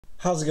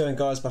How's it going,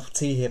 guys? Baffle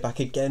T here,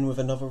 back again with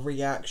another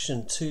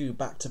reaction to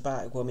back to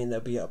back. Well, I mean, they'll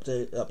be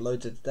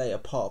uploaded today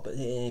apart, but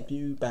here,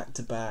 back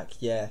to back,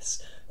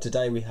 yes.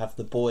 Today we have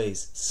The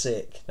Boys,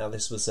 Sick. Now,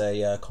 this was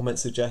a comment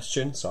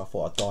suggestion, so I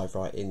thought I'd dive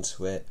right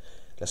into it.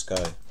 Let's go.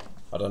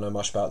 I don't know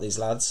much about these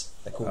lads.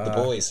 They're called The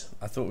Boys.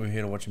 I thought we were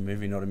here to watch a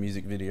movie, not a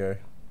music video.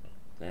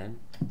 Then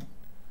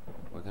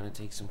we're gonna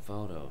take some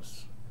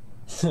photos.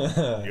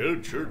 Yeah,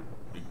 sure.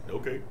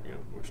 Okay, yeah,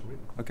 works for me.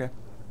 Okay.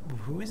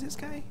 Who is this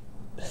guy?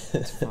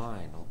 It's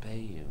fine, I'll pay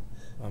you.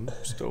 I'm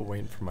still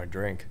waiting for my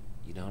drink.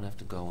 You don't have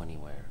to go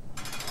anywhere.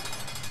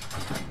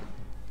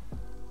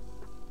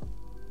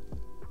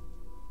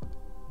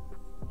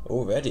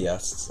 Already, I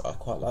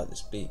quite like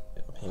this beat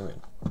I'm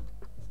hearing.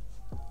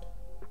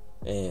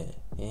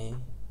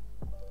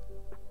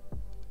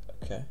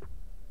 Okay.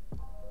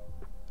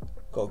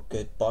 Got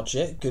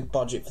a good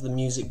budget for the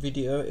music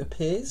video, it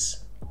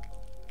appears.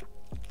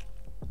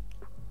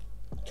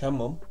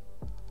 Come on.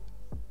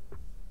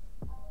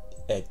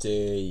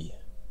 Eddie.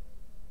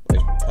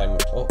 Where's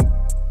payment? Oh.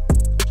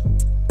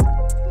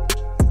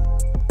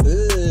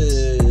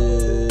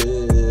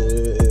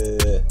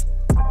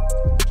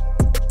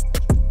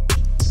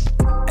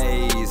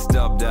 Hey,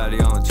 Stub Daddy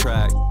on the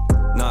track.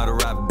 Not a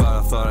rapper, but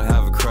I thought I'd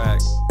have a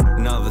crack.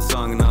 Another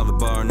song, another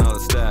bar, another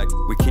stack.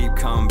 We keep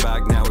coming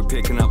back, now we're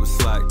picking up the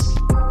slack.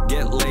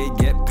 Get laid,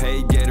 get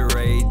paid, get a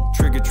raid.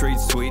 Trick or treat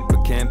sweet,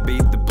 but can't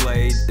beat the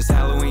blade. It's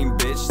Halloween,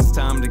 bitch, it's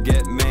time to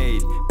get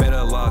made.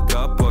 Better lock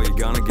up or you're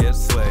gonna get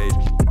slayed.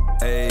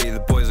 Hey,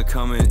 the boys are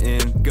coming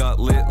in. Got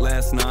lit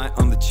last night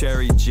on the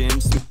cherry gin.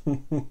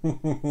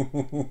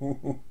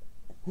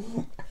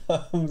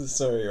 I'm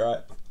sorry,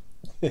 right?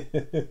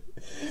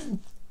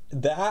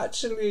 they're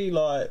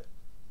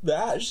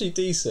actually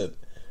decent.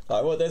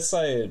 Like what they're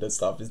saying and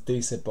stuff is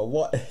decent, but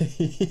what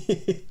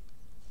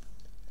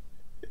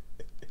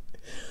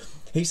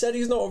he said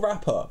he's not a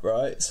rapper,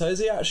 right? So is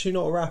he actually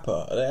not a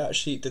rapper?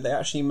 Did they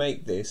actually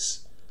make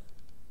this?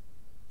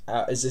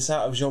 Is this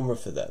out of genre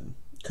for them?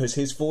 Because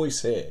his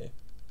voice here,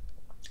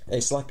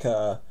 it's like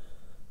a,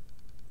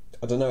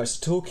 I don't know, it's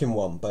a talking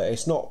one, but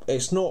it's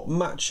not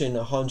matching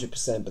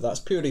 100%. But that's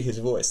purely his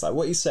voice. Like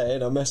what he's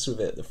saying, I mess with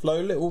it. The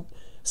flow,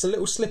 it's a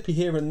little slippy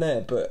here and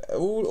there, but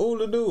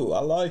all in all, I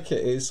like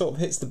it. It sort of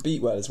hits the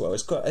beat well as well.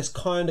 It's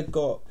kind of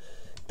got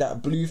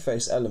that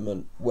Blueface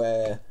element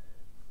where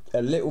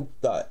a little,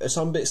 like,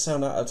 some bits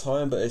sound out of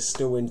time, but it's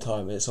still in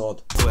time. It's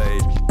odd.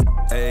 Played.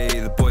 Hey,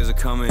 the boys are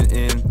coming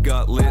in.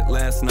 Got lit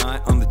last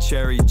night on the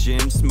cherry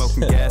gin.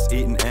 Smoking gas,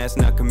 eating ass,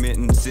 not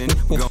committing sin.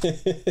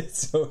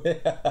 So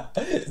yeah,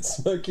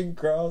 smoking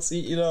grass,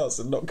 eating ass,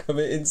 and not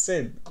committing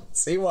sin.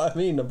 See what I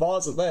mean? The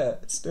bars are there.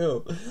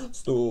 Still.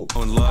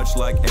 On large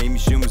like Amy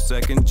Schumer's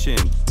second chin.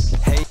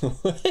 Hey.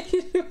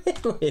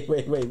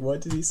 wait.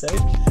 What did he say?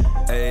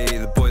 Hey,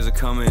 the boys are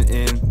coming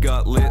in.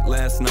 Got lit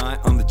last night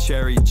on the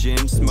cherry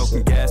gin.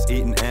 Smoking gas,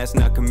 eating ass,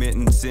 not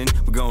committing sin.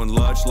 We're going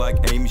large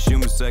like Amy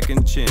Schumer's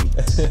second chin.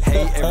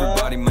 Hey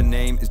everybody, my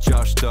name is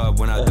Josh Stubb.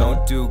 When I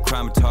don't do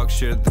crime, I talk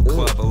shit at the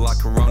club. I like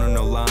Corona,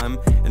 no lime,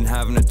 and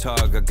having a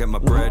tug. I get my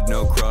bread,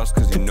 no crust,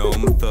 cause you know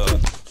I'm a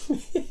thug.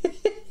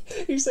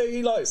 You say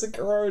he likes a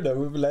Corona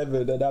with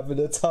lemon and having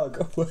a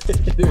tug.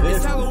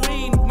 It's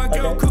Halloween, my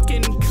girl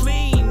cooking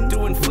clean.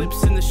 Doing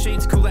flips in the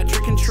sheets, call that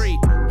trick and treat.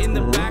 In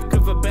the back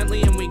of a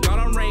Bentley and we got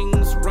on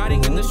rings.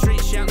 Riding in the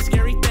street, shouting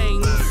scary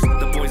things.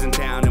 The boys in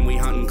town and we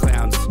hunting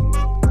clowns.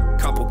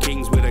 Couple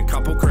kings with a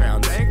couple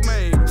crowns.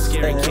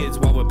 Scary kids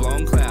while we're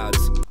blowing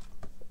clouds.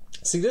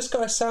 See, this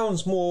guy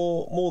sounds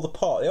more the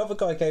part. The other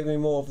guy gave me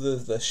more of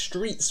the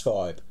streets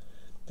vibe.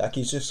 Like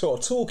he's just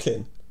sort of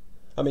talking.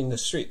 I mean, the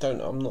street,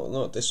 I'm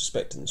not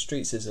disrespecting the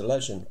streets, is a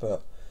legend,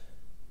 but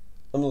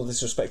I'm not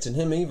disrespecting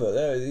him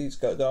either. He's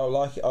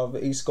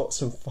got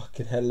some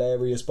fucking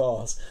hilarious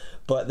bars,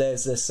 but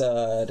there's this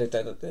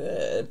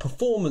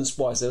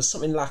performance-wise, there's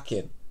something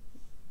lacking.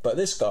 But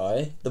this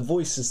guy, the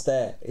voice is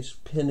there. It's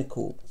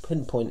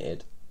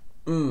pinpointed.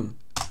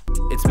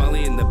 It's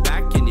Molly in the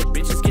back and your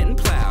bitch is getting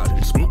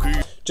plowed. Spooky.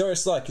 Joe,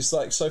 it's like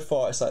so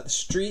far, it's like the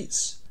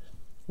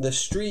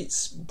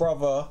streets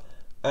brother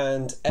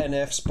and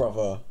NF's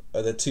brother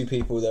are the two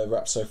people that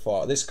rap so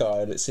far. This guy,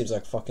 it seems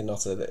like a fucking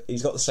nutter.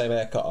 He's got the same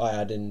haircut I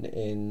had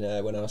in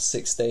when I was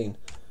 16.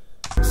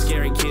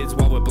 Scary kids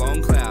while we're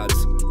blowing clouds.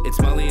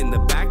 It's Molly in the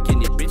back and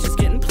your bitch is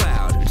getting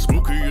plowed. It's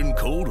spooky and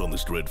cold on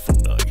this dreadful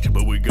night,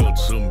 but we got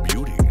some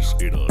beauties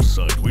in our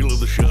sight. We love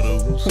the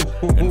shadows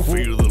and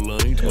fear the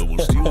light, but we'll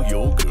steal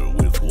your girl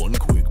with one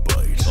quick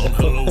bite. On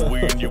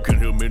Halloween you can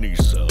hear many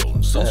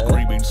sounds, some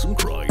screaming, some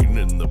crying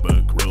in the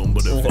background.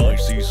 But if I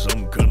see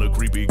some kind of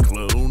creepy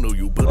clown, oh,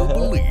 you better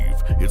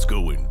believe it's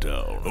going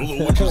down. All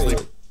the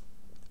witches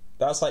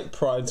That's like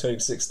prime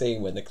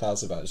 2016 when the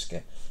clouds about to just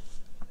get.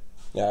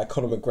 Yeah,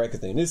 Conor McGregor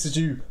thing. This is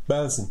you,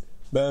 Manson.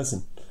 I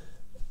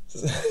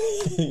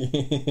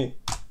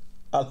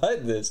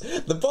like this.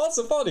 The bars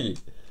are funny.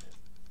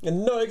 I did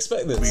not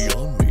expect this.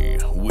 Beyond me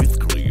with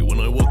glee. When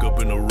I walk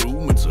up in a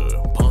room, it's a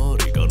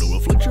party. Got no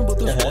reflection, but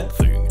there's one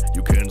thing.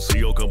 You can't see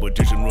your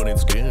competition running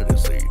scared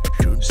as they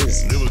should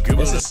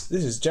This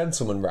is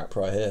gentleman rap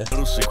right here.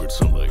 Little secret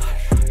sunlight,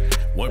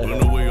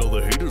 wiping away all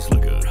the haters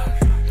like a.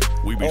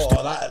 We be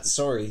Oh, that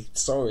sorry,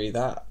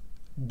 that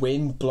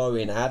wind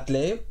blowing ad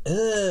lib.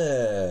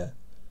 That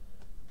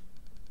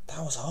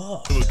was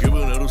hard. Never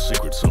giving out a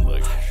secret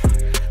sunlight,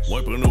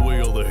 wiping away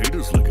all the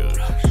haters like a.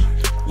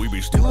 We be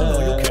stealing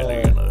all your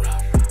candy and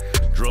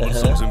dropping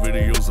songs and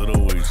videos that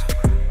always.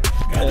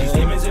 Got these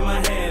demons in my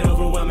head,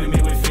 overwhelming me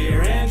with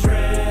fear and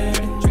dread.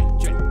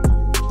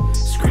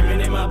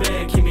 Screaming in my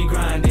bed, keep me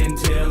grinding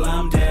till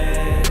I'm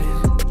dead.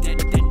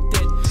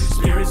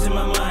 Spirits in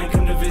my mind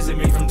come to visit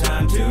me from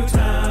time to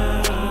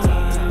time.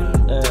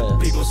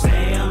 People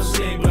say I'm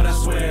sick, but I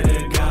swear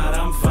to God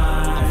I'm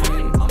fine.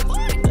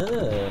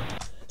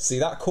 See,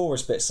 that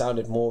chorus bit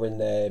sounded more in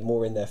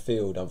their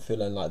field. I'm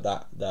feeling like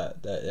that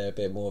they're a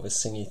bit more of a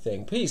singy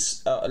thing.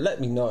 Please let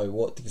me know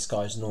what these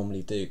guys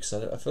normally do, because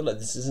I feel like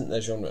this isn't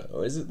their genre.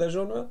 Or is it their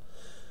genre?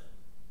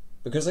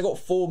 Because they got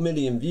 4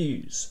 million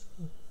views.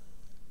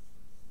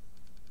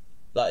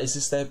 Like, is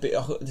this their big?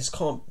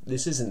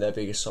 This isn't their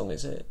biggest song,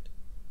 is it?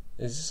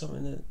 Is this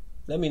something that?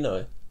 Let me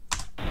know.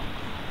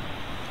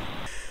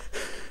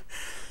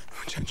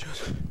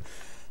 Muchachos.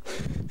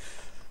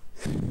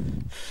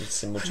 Just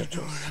some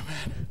muchachos.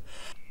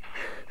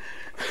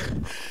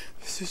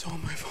 This is all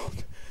my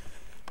fault.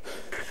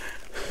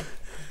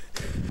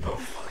 Oh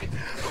fuck.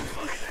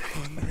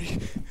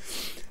 Marie.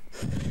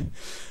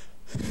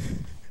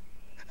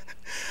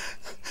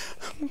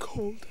 I'm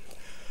cold.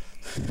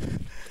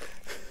 And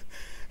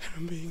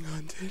I'm being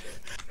hunted.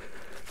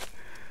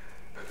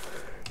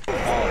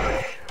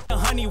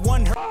 Honey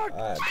won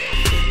her.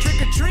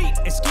 Trick or treat,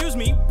 excuse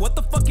me, what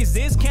the fuck is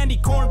this? Candy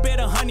corn, bit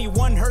of honey,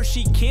 one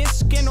Hershey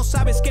kiss. Que no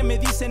sabes que me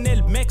dicen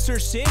el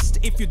Mexorcist.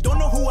 If you don't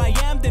know who I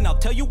am, then I'll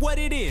tell you what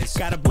it is.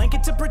 Got a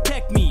blanket to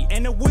protect me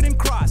and a wooden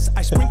cross.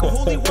 I sprinkle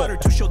holy water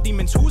to show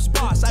demons who's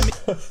boss. I'm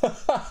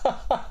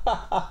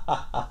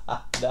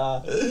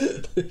Nah.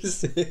 What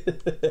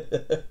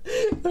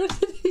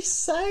did he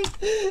say?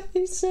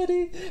 He said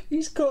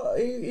he's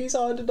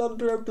hiding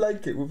under a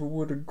blanket with a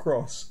wooden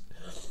cross.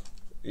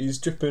 He's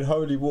dripping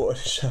holy water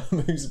to show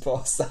him who's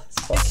boss. That's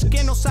fucking...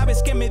 Que no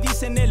sabes que me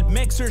dicen el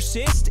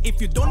Mexorcist. If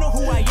you don't know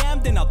who I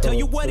am, then I'll tell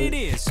you what it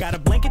is. Got a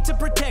blanket to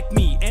protect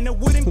me and a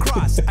wooden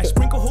cross. I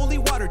sprinkle holy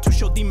water to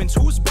show demons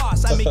who's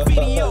boss. I make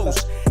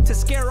videos to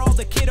scare all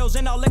the kiddos,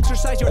 and I'll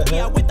exercise your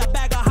tia with a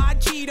bag of hot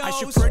Cheetos. I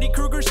shook Freddy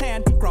Krueger's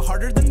hand, grow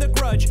harder than the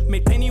Grudge.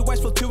 Made Pennywise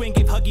feel too and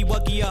gave Huggy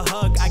Wuggy a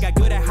hug. I got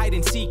good at hide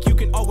and seek, you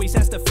can always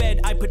ask the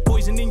Fed. I put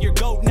poison in your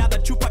goat, now the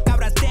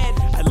Chupacabra's dead.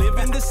 I live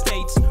in the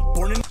States,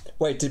 born in...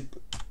 Wait,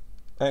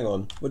 hang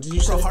on. What did you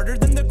say? Harder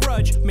than the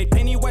Grudge. Made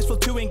Pennywise feel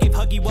too and gave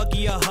Huggy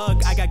Wuggy a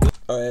hug. I got good.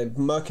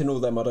 Merkin all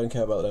them. I don't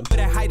care about them. Good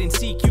at hide and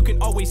seek. You can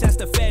always ask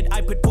the Fed.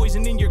 I put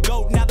poison in your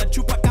goat. Now the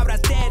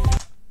Chupacabra's dead.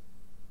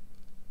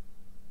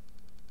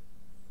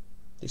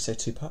 Did you say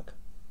Tupac?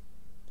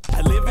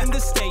 I live in the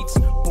States,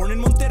 born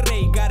in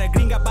Monterrey. Got a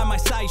gringa by my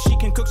side. She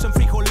can cook some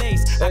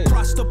frijoles. I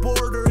crossed the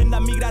border and the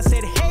migra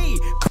said, hey.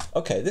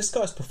 Okay, this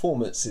guy's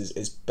performance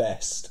is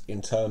best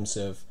in terms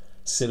of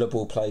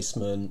syllable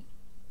placement,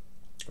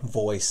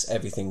 voice,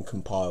 everything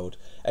compiled.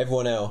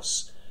 Everyone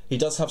else, he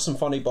does have some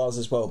funny bars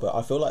as well, but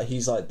I feel like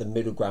he's like the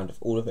middle ground of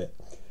all of it.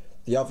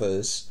 The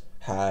others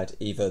had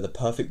either the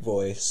perfect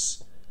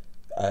voice,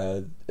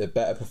 a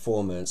better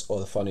performance, or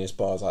the funniest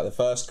bars. Like the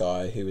first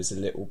guy, who was a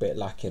little bit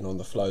lacking on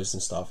the flows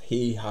and stuff,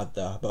 he had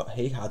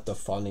the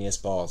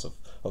funniest bars of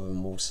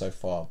them all so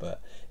far.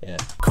 But yeah,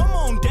 come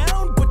on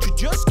down, but you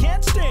just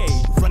can't stay.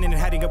 Running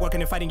and hiding and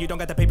working and fighting, you don't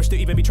got the papers to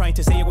even be trying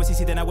to say it was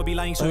easy, then I would be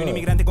lying. Soy un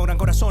inmigrante con gran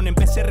corazón.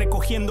 Empecé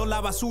recogiendo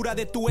la basura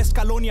de tu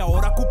escalón y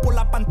ahora ocupo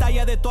la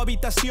pantalla de tu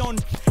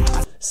habitación.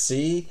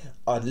 See,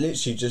 I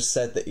literally just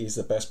said that he's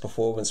the best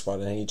performance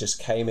one, and he just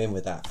came in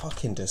with that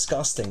fucking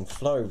disgusting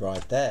flow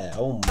right there.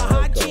 Oh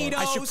my god.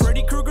 I shook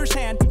Freddy Krueger's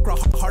hand, grow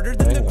harder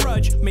than the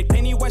Grudge. Made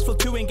Pennywise feel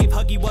too and gave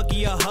Huggy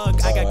Wuggy a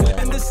hug. I got good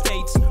in the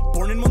States,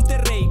 born in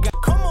Monterrey.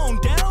 Come on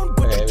down,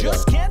 but you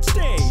just can't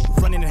stay.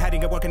 Running and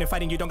hiding and working and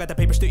fighting, you don't got the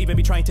papers to even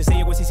be trying to say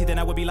it was easy, then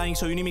I would be lying.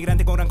 Soy un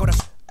inmigrante con gran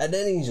corazón. And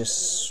then he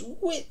just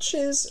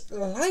switches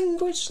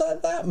language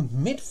like that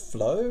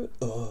mid-flow.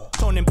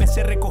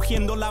 Empecé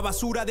recogiendo la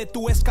basura de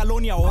tu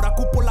escalón y ahora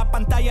ocupo la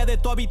pantalla de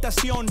tu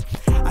habitación.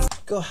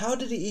 God, how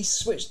did he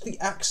switch the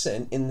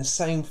accent in the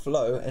same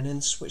flow and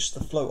then switch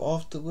the flow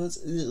afterwards?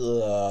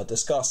 Ugh,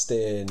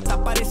 disgusting.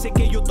 Parece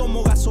que yo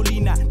tomo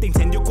gasolina, te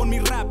incendio con mi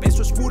rap,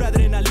 eso es pura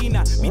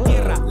adrenalina. Mi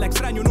tierra, la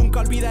extraño,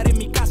 nunca olvidaré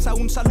mi casa.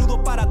 Un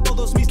saludo para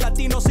todos mis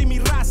latinos y mi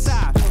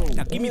raza.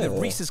 Now give me the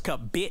Reese's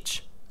cup,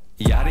 bitch.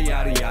 Yada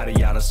yada yada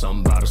yada,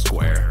 something about a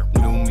square.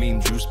 New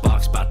meme juice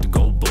box about to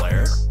go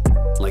Blair.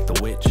 Like the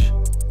witch,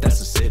 that's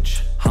a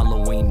sitch.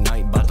 Halloween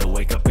night, about to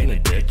wake up in a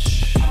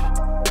ditch.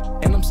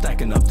 And I'm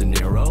stacking up De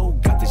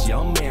Niro. Got this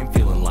young man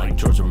feeling like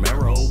George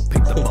Romero.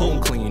 Pick the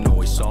bone clean,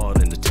 always saw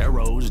it in the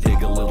tarots.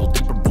 Dig a little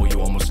deeper, boy,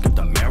 you almost skipped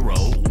a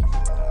marrow.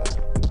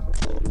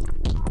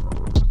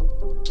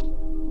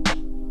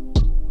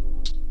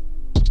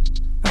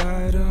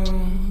 I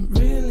don't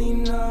really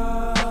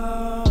know.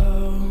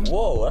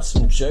 Whoa, that's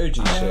some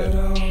Joji shit. I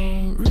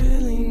don't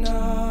really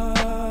know.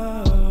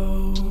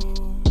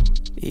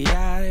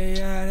 Yada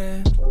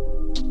yada.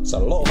 So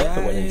a lot of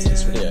effort went into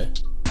this video.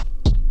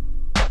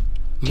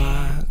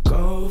 My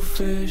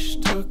goldfish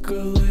took a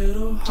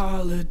little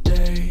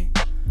holiday.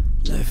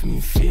 Left me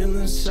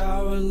feeling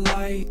sour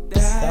like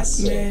that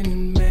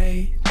Minute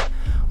Maid.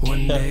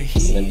 One day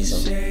he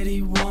said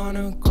he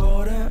wanna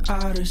go to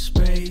outer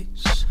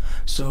space.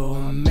 So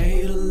I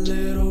made a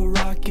little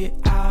rocket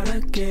out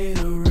of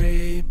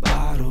Gatorade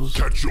bottles.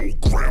 Catch your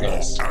grandma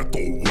at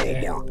the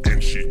Walmart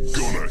and she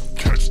gonna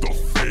catch the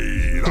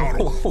fade. I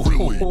don't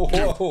really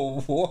give.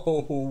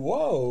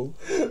 Whoa.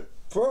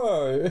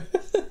 Bro,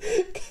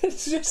 can you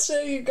just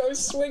say you go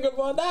swing at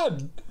my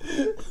dad?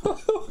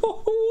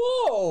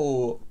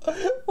 Whoa!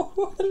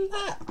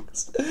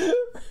 Relax.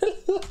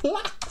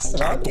 Relax,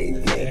 man. At the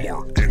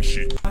Walmart and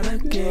she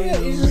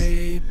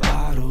Gatorade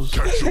bottles.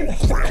 catch your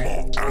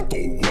grandma at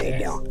the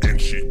Walmart and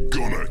she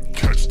gonna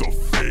catch the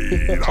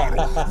fade. I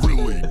don't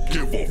really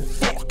give a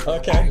fuck.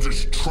 Okay. I'm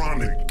just trying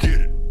to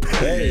get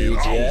paid.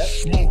 I'll yeah.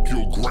 smoke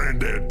your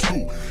granddad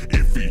too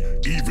if he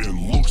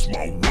even looks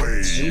my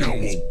way. I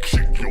will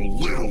kick your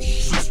little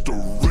sister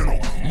in a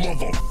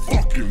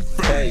motherfucking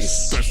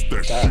face. That's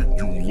that shit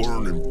you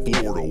learn in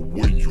Florida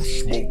when you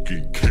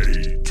smoking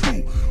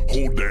K2.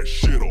 Hold that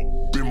shit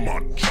up in my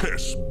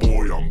chest,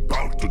 boy. I'm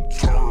about to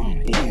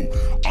turn blue.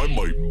 I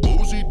might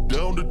mosey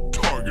down to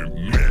Target,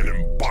 man,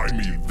 and buy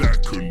me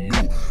that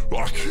canoe.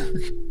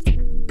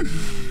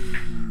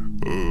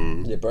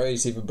 Yeah, bro,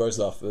 even bro's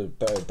laughing.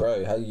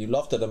 Bro, how you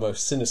laughed at the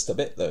most sinister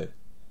bit though.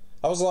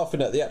 I was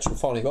laughing at the actual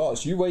funny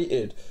parts. You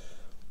waited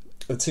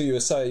until you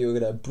were saying you were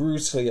gonna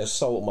brutally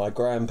assault my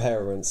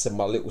grandparents and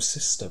my little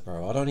sister,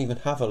 bro. I don't even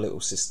have a little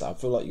sister. I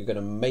feel like you're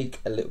gonna make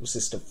a little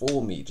sister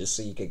for me just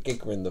so you can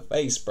kick her in the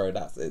face, bro.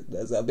 That's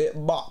a bit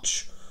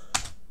much.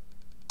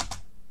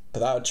 But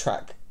that would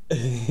track.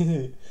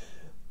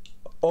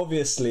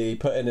 Obviously,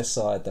 putting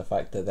aside the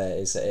fact that there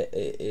is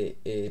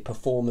a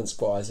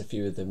performance-wise, a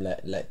few of them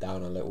let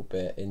down a little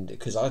bit,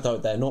 because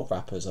they're not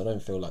rappers. I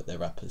don't feel like they're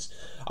rappers.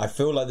 I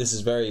feel like this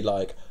is very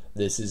like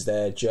this is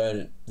their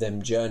journey,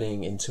 them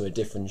journeying into a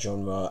different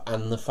genre,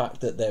 and the fact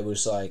that there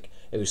was like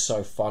it was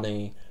so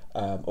funny.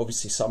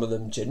 Obviously, some of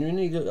them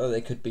genuinely look like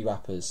they could be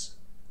rappers,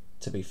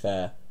 to be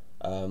fair,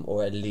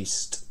 or at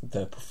least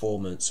the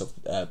performers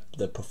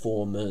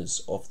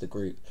of the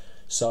group.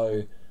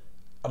 So.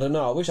 I don't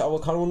know, I wish I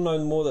would kind of want to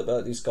know more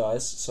about these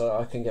guys so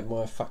I can get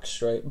my facts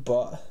straight,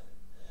 but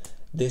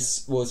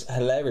this was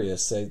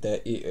hilarious. So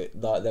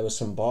there were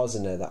some bars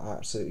in there that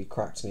absolutely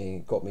cracked me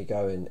and got me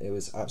going. It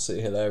was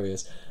absolutely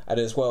hilarious. And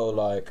as well,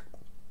 like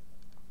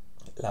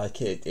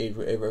it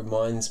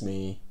reminds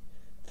me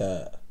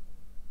that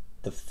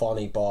the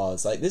funny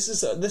bars, like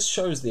this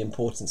shows the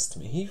importance to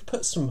me. He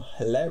put some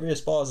hilarious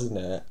bars in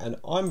there and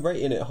I'm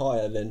rating it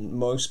higher than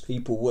most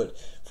people would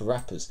for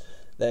rappers.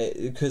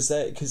 Because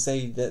it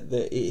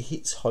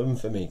hits home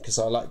for me, because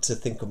I like to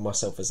think of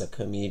myself as a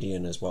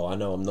comedian as well. I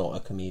know I'm not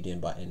a comedian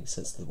by any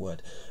sense of the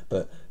word,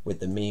 but with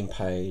the meme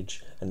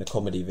page and the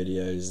comedy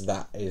videos,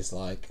 that is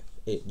like,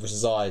 it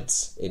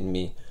resides in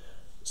me.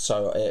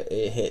 So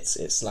it hits,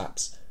 it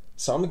slaps.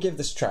 So I'm gonna give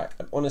this track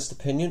an honest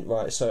opinion,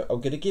 right? So I'm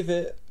gonna give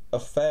it a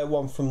fair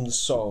one from the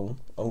song.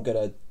 I'm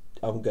gonna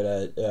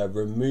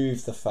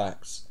remove the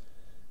facts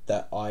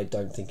that I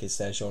don't think it's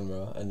their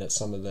genre and that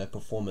some of their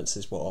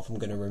performances were off. I'm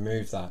going to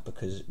remove that,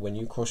 because when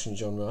you cross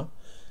genre,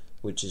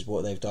 which is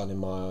what they've done in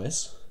my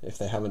eyes, if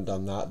they haven't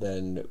done that,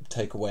 then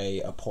take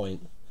away a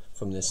point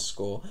from this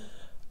score.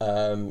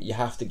 You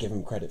have to give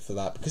them credit for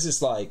that, because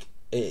it's like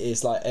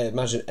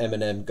imagine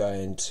Eminem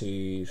going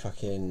to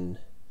fucking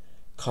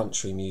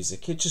country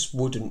music. It just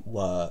wouldn't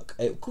work.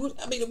 It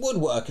would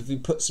work if you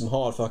put some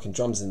hard fucking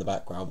drums in the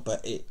background,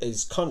 but it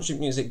is country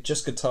music,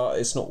 just guitar.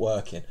 It's not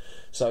working.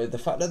 So the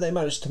fact that they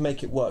managed to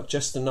make it work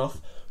just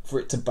enough for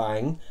it to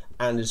bang,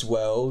 and as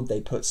well they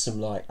put some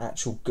like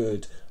actual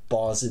good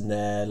bars in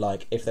there.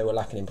 Like if they were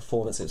lacking in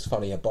performance, it was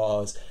funnier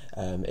bars.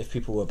 If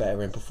people were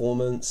better in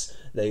performance,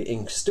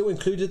 they still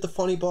included the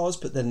funny bars,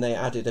 but then they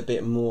added a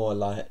bit more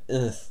like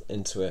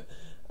into it.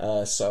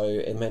 So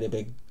it made it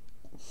big.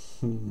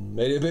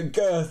 Made it a bit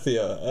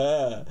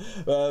girthier.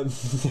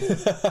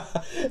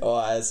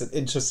 Alright, it's an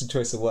interesting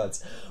choice of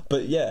words.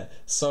 But yeah,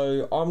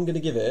 so I'm going to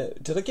give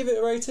it... Did I give it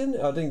a rating?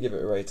 I didn't give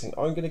it a rating.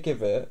 I'm going to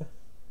give it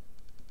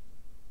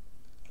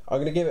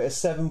a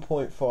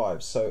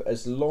 7.5. So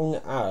as long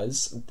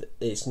as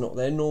it's not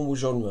their normal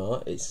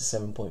genre, it's a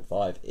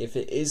 7.5. If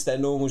it is their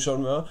normal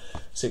genre,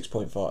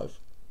 6.5.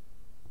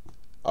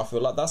 I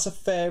feel like that's a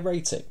fair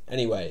rating.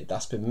 Anyway,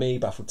 that's been me,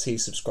 Baffled T.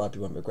 Subscribe,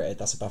 you won't regret it.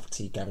 That's a Baffled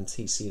T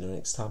guarantee. See you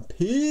next time.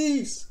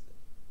 Peace!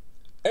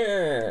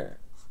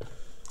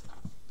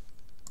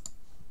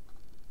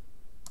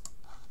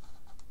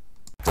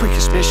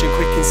 Quickest mission,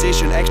 quick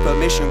incision, expert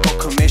mission, got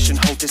commission,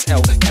 hold this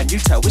L. Can you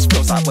tell? It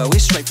feels like, well,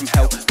 it's straight from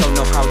hell. Don't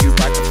know how you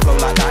rag the flow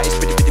like that. It's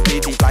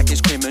bitty like it's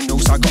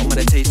criminals. I got them on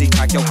a TZ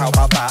tag, yo, how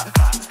about that?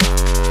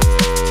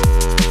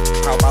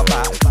 How about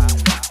that?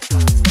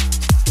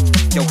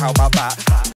 Yo, how about that?